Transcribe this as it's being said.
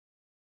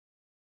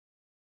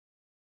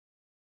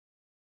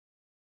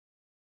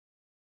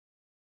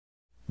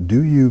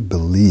Do you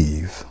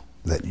believe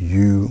that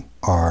you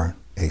are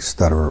a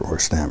stutterer or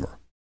stammerer?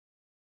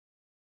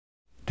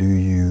 Do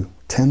you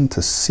tend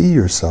to see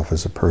yourself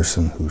as a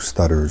person who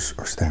stutters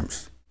or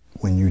stammers?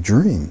 When you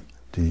dream,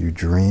 do you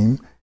dream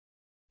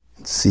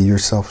and see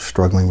yourself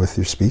struggling with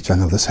your speech? I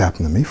know this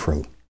happened to me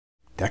for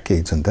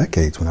decades and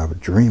decades. When I would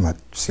dream, I'd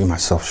see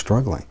myself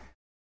struggling.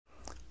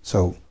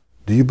 So,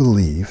 do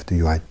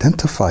you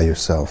identify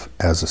yourself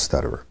as a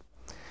stutterer?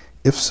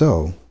 If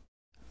so,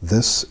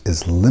 this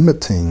is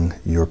limiting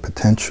your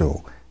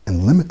potential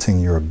and limiting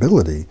your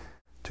ability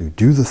to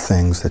do the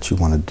things that you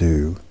want to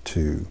do,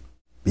 to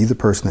be the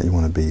person that you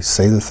want to be,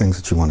 say the things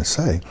that you want to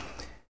say.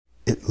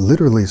 It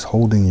literally is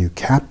holding you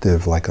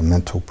captive like a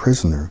mental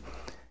prisoner,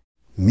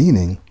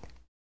 meaning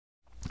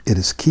it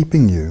is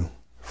keeping you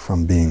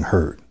from being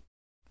heard,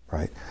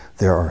 right?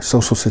 There are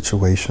social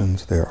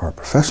situations, there are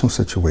professional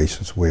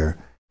situations where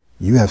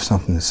you have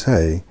something to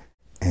say,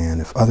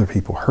 and if other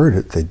people heard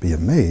it, they'd be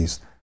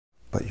amazed,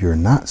 but you're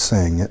not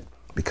saying it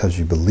because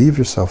you believe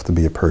yourself to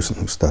be a person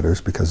who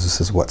stutters, because this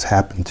is what's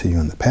happened to you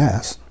in the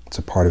past. It's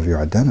a part of your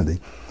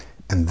identity,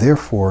 and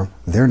therefore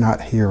they're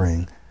not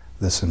hearing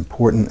this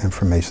important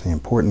information, the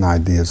important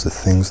ideas, the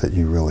things that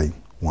you really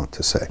want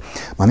to say.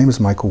 My name is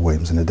Michael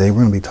Williams, and today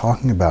we're going to be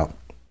talking about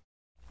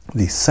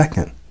the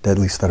second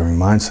deadly stuttering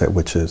mindset,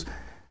 which is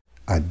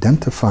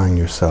identifying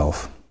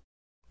yourself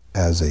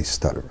as a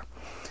stutterer.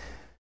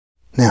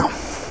 Now,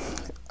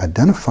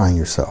 identifying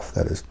yourself,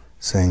 that is,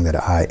 saying that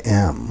I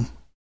am,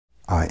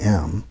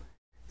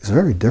 is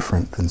very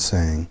different than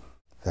saying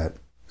that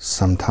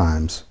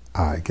sometimes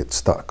I get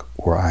stuck,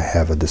 or I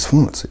have a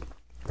disfluency,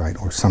 right?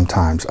 Or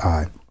sometimes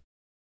I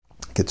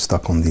get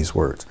stuck on these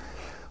words.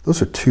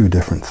 Those are two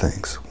different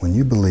things. When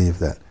you believe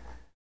that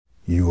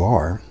you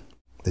are,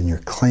 then you're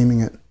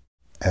claiming it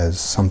as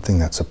something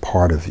that's a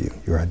part of you.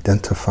 You're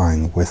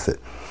identifying with it.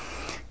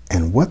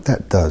 And what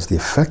that does, the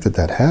effect that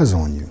that has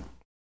on you,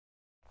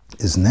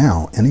 is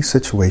now any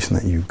situation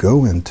that you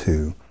go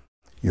into,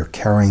 you're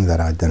carrying that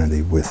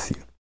identity with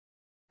you.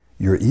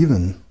 You're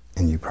even,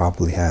 and you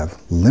probably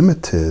have,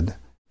 limited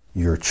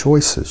your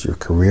choices, your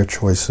career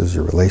choices,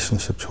 your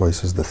relationship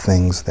choices, the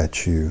things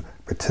that you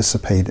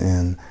participate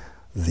in,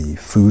 the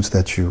foods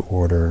that you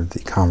order, the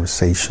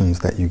conversations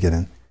that you get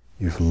in.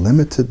 You've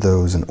limited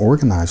those and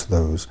organized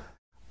those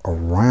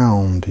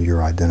around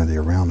your identity,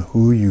 around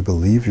who you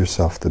believe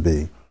yourself to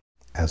be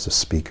as a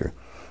speaker.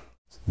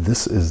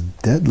 This is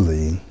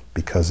deadly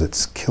because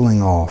it's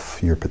killing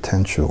off your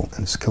potential,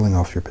 and it's killing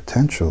off your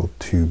potential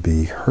to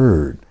be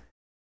heard.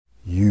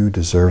 You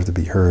deserve to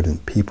be heard,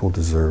 and people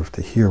deserve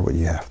to hear what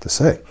you have to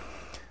say.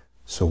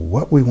 So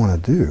what we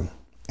want to do,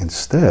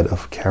 instead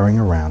of carrying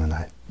around and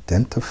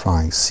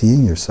identifying,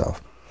 seeing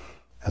yourself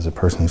as a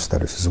person who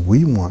stutters, is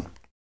we want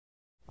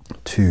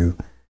to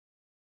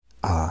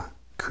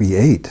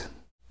create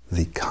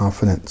the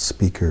confident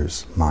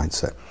speaker's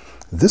mindset.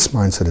 This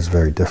mindset is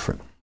very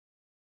different.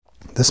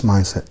 This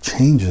mindset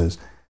changes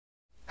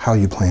how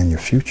you plan your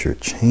future.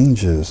 It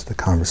changes the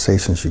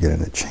conversations you get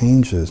in. It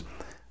changes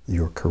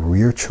your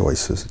career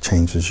choices. It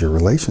changes your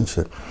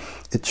relationship.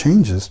 It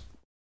changes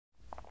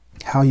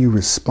how you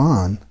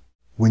respond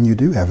when you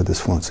do have a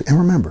disfluency. And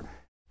remember,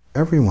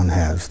 everyone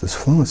has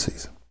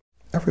disfluencies.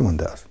 Everyone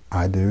does.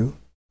 I do.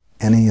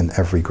 Any and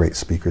every great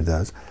speaker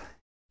does.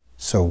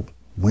 So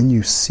when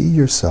you see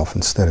yourself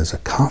instead as a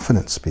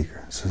confident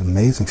speaker, as an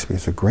amazing speaker,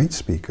 as a great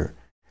speaker,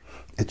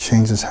 it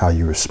changes how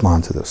you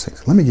respond to those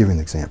things. Let me give you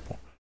an example.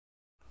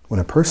 When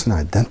a person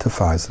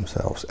identifies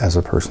themselves as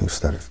a person who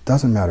stutters, it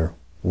doesn't matter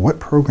what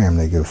program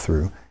they go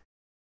through,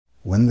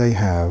 when they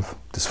have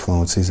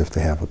disfluencies, if they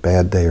have a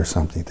bad day or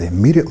something, they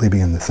immediately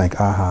begin to think,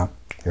 aha,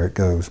 here it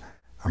goes,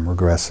 I'm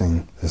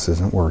regressing, this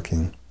isn't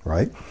working,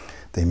 right?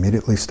 They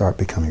immediately start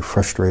becoming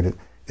frustrated.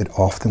 It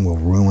often will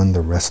ruin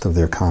the rest of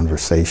their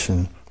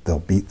conversation. They'll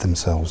beat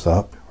themselves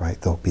up, right?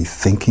 They'll be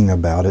thinking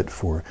about it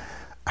for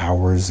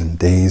hours and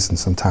days and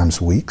sometimes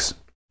weeks.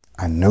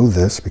 I know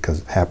this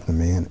because it happened to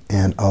me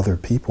and other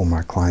people,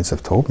 my clients,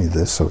 have told me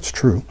this, so it's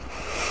true.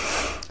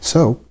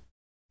 So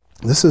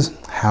this is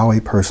how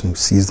a person who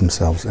sees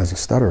themselves as a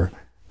stutterer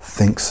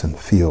thinks and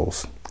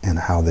feels and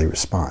how they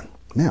respond.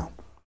 Now,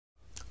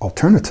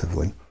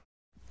 alternatively,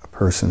 a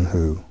person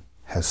who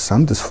has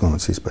some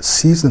disfluencies but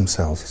sees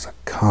themselves as a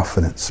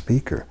confident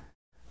speaker,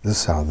 this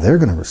is how they're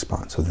going to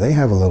respond. So they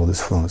have a little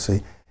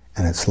disfluency,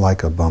 and it's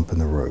like a bump in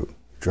the road.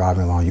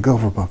 Driving along, you go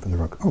over a bump in the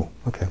road. Oh,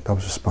 okay, that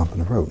was just a bump in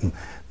the road. And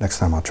next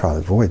time I'll try to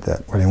avoid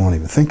that, or they won't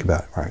even think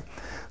about it, right?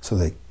 So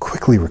they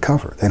quickly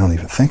recover. They don't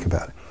even think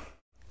about it.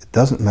 It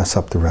doesn't mess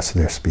up the rest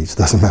of their speech,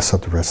 doesn't mess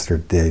up the rest of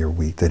their day or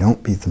week. They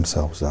don't beat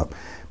themselves up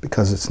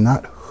because it's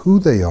not who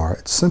they are.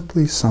 It's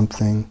simply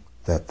something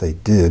that they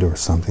did or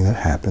something that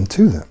happened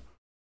to them.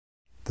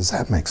 Does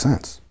that make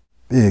sense?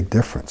 Big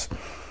difference.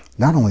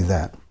 Not only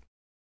that,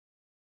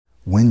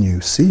 when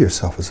you see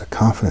yourself as a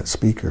confident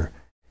speaker,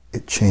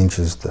 it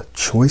changes the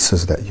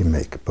choices that you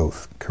make,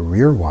 both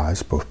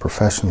career-wise, both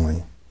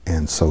professionally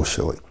and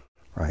socially,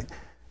 right?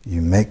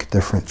 You make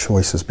different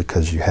choices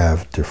because you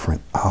have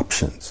different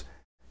options.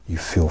 You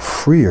feel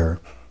freer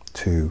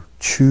to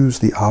choose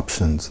the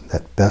options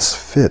that best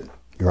fit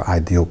your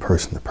ideal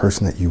person, the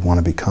person that you want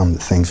to become, the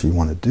things you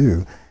want to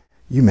do.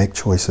 You make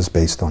choices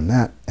based on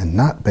that and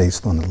not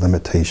based on the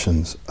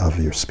limitations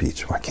of your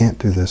speech. Well, I can't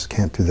do this,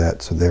 can't do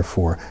that, so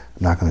therefore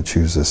I'm not going to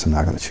choose this, I'm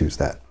not going to choose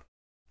that.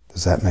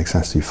 Does that make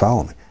sense? Do you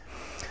follow me?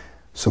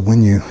 So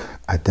when you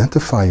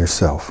identify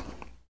yourself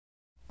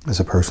as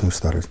a person who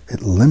stutters,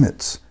 it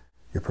limits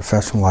your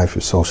professional life,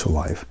 your social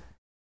life.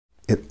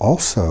 It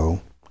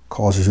also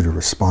causes you to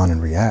respond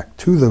and react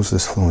to those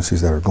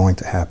disfluencies that are going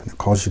to happen. It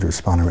causes you to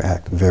respond and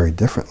react very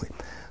differently.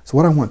 So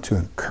what I want to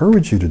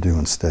encourage you to do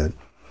instead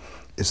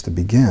is to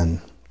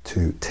begin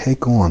to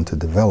take on, to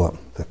develop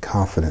the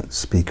confident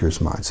speaker's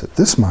mindset.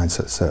 This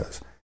mindset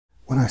says,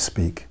 when I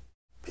speak,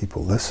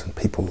 people listen.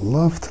 People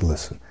love to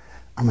listen.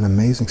 I'm an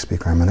amazing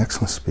speaker. I'm an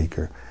excellent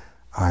speaker.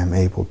 I'm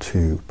able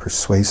to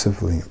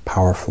persuasively, and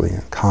powerfully,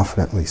 and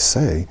confidently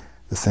say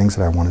the things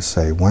that I want to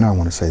say, when I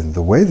want to say them,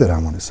 the way that I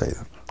want to say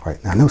them.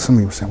 Right? Now, I know some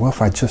people say, well,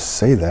 if I just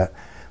say that,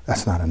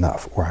 that's not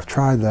enough. Or I've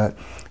tried that,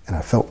 and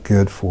I felt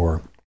good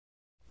for,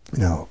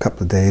 a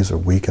couple of days, or a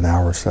week, an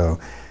hour or so.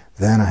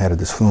 Then I had a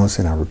disfluency,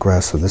 and I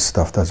regressed, so this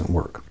stuff doesn't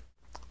work.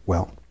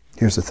 Well,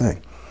 here's the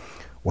thing.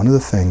 One of the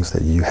things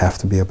that you have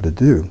to be able to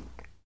do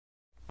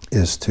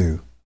is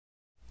to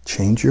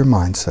change your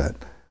mindset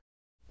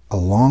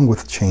along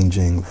with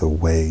changing the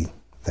way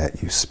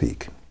that you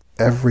speak.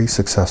 Every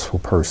successful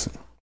person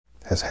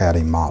has had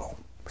a model,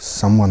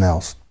 someone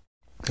else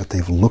that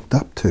they've looked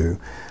up to,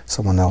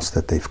 someone else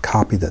that they've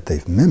copied, that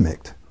they've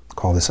mimicked,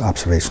 call this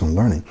observational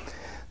learning,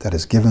 that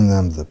has given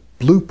them the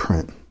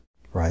blueprint,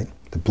 right?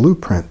 The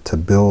blueprint to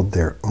build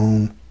their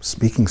own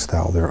speaking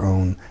style, their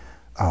own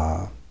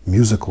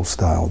musical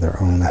style,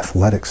 their own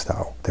athletic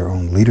style, their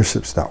own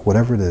leadership style,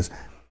 whatever it is.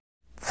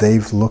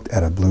 They've looked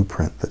at a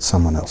blueprint that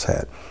someone else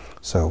had.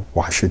 So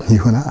why shouldn't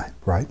you and I,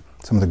 right?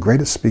 Some of the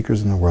greatest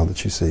speakers in the world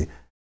that you see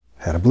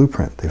had a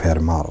blueprint. They've had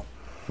a model.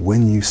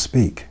 When you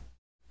speak,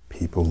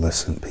 people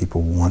listen.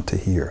 People want to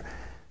hear.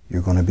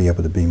 You're going to be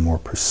able to be more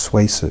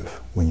persuasive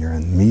when you're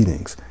in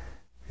meetings,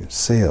 in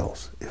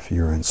sales, if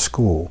you're in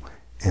school,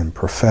 in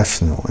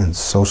professional, in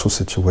social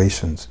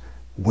situations.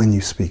 When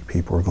you speak,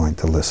 people are going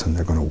to listen.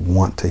 They're going to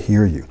want to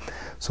hear you.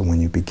 So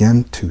when you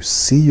begin to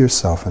see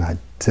yourself and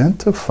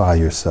identify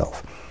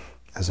yourself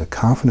as a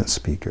confident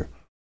speaker,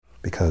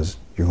 because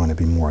you're going to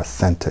be more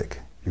authentic,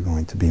 you're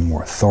going to be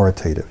more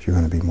authoritative, you're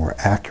going to be more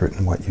accurate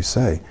in what you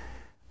say,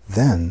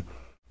 then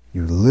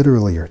you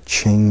literally are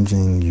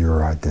changing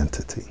your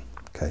identity.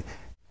 Okay?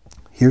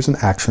 Here's an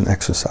action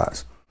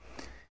exercise.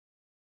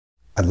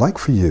 I'd like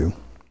for you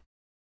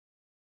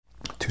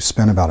to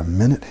spend about a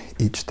minute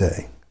each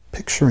day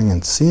picturing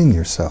and seeing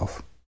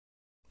yourself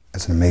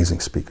as an amazing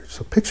speaker.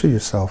 So picture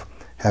yourself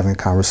having a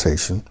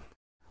conversation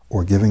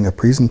or giving a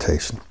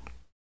presentation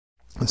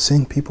and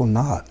seeing people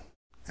nod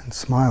and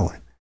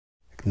smiling,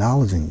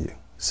 acknowledging you,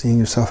 seeing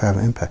yourself have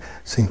an impact,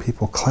 seeing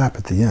people clap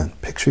at the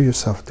end. Picture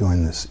yourself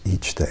doing this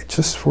each day,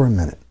 just for a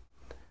minute.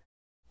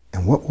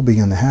 And what will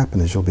begin to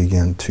happen is you'll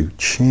begin to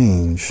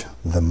change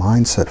the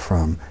mindset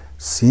from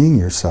seeing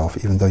yourself,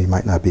 even though you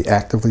might not be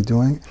actively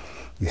doing it.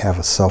 You have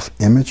a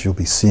self-image. You'll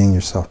be seeing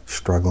yourself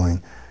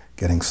struggling,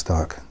 getting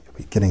stuck. You'll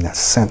be getting that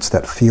sense,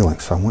 that feeling.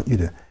 So I want you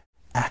to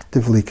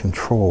actively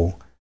control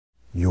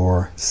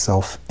your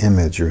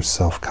self-image, your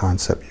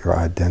self-concept, your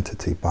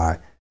identity by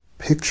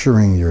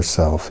picturing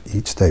yourself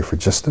each day for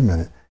just a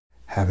minute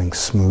having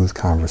smooth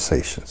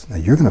conversations. Now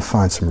you're going to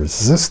find some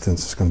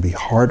resistance. It's going to be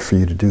hard for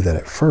you to do that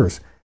at first,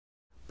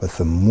 but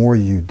the more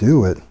you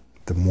do it,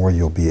 the more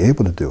you'll be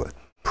able to do it.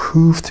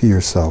 Prove to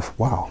yourself,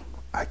 wow,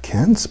 I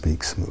can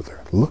speak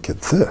smoother. Look at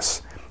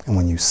this. And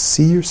when you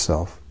see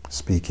yourself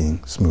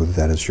speaking smoother,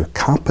 that is your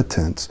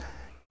competence,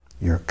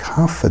 your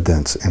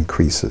confidence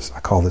increases. I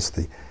call this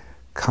the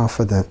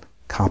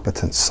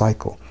confident-competent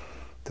cycle.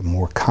 The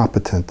more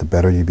competent, the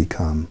better you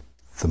become.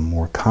 The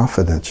more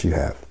confidence you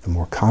have, the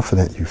more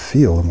confident you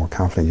feel, the more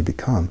confident you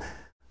become,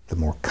 the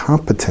more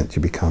competent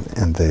you become,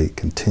 and they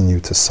continue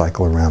to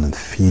cycle around and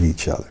feed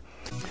each other.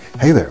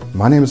 Hey there,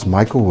 my name is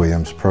Michael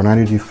Williams,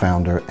 Pro90D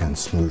founder and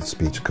smooth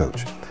speech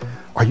coach.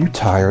 Are you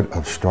tired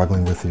of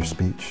struggling with your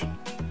speech?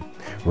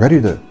 Ready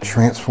to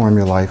transform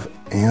your life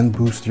and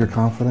boost your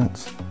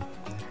confidence?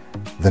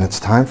 Then it's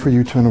time for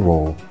you to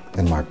enroll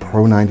in my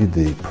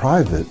Pro90D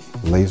private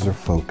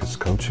laser-focused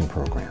coaching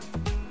program.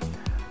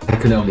 I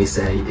can only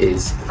say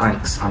is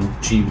thanks I'm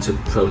due to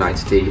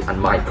Pro90D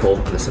and Michael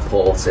and the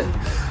support and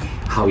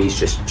how he's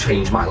just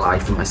changed my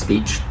life and my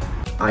speech.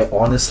 I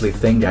honestly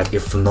think that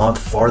if not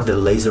for the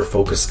laser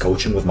focused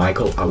coaching with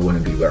Michael, I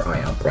wouldn't be where I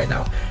am right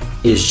now.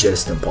 It's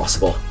just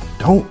impossible.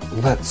 Don't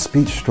let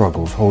speech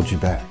struggles hold you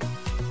back.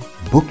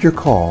 Book your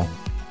call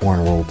or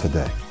enroll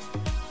today.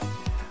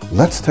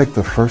 Let's take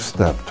the first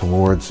step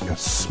towards a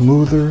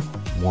smoother,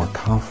 more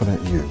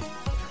confident you.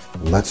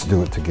 Let's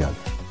do it together.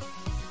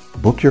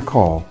 Book your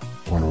call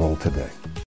or enroll today.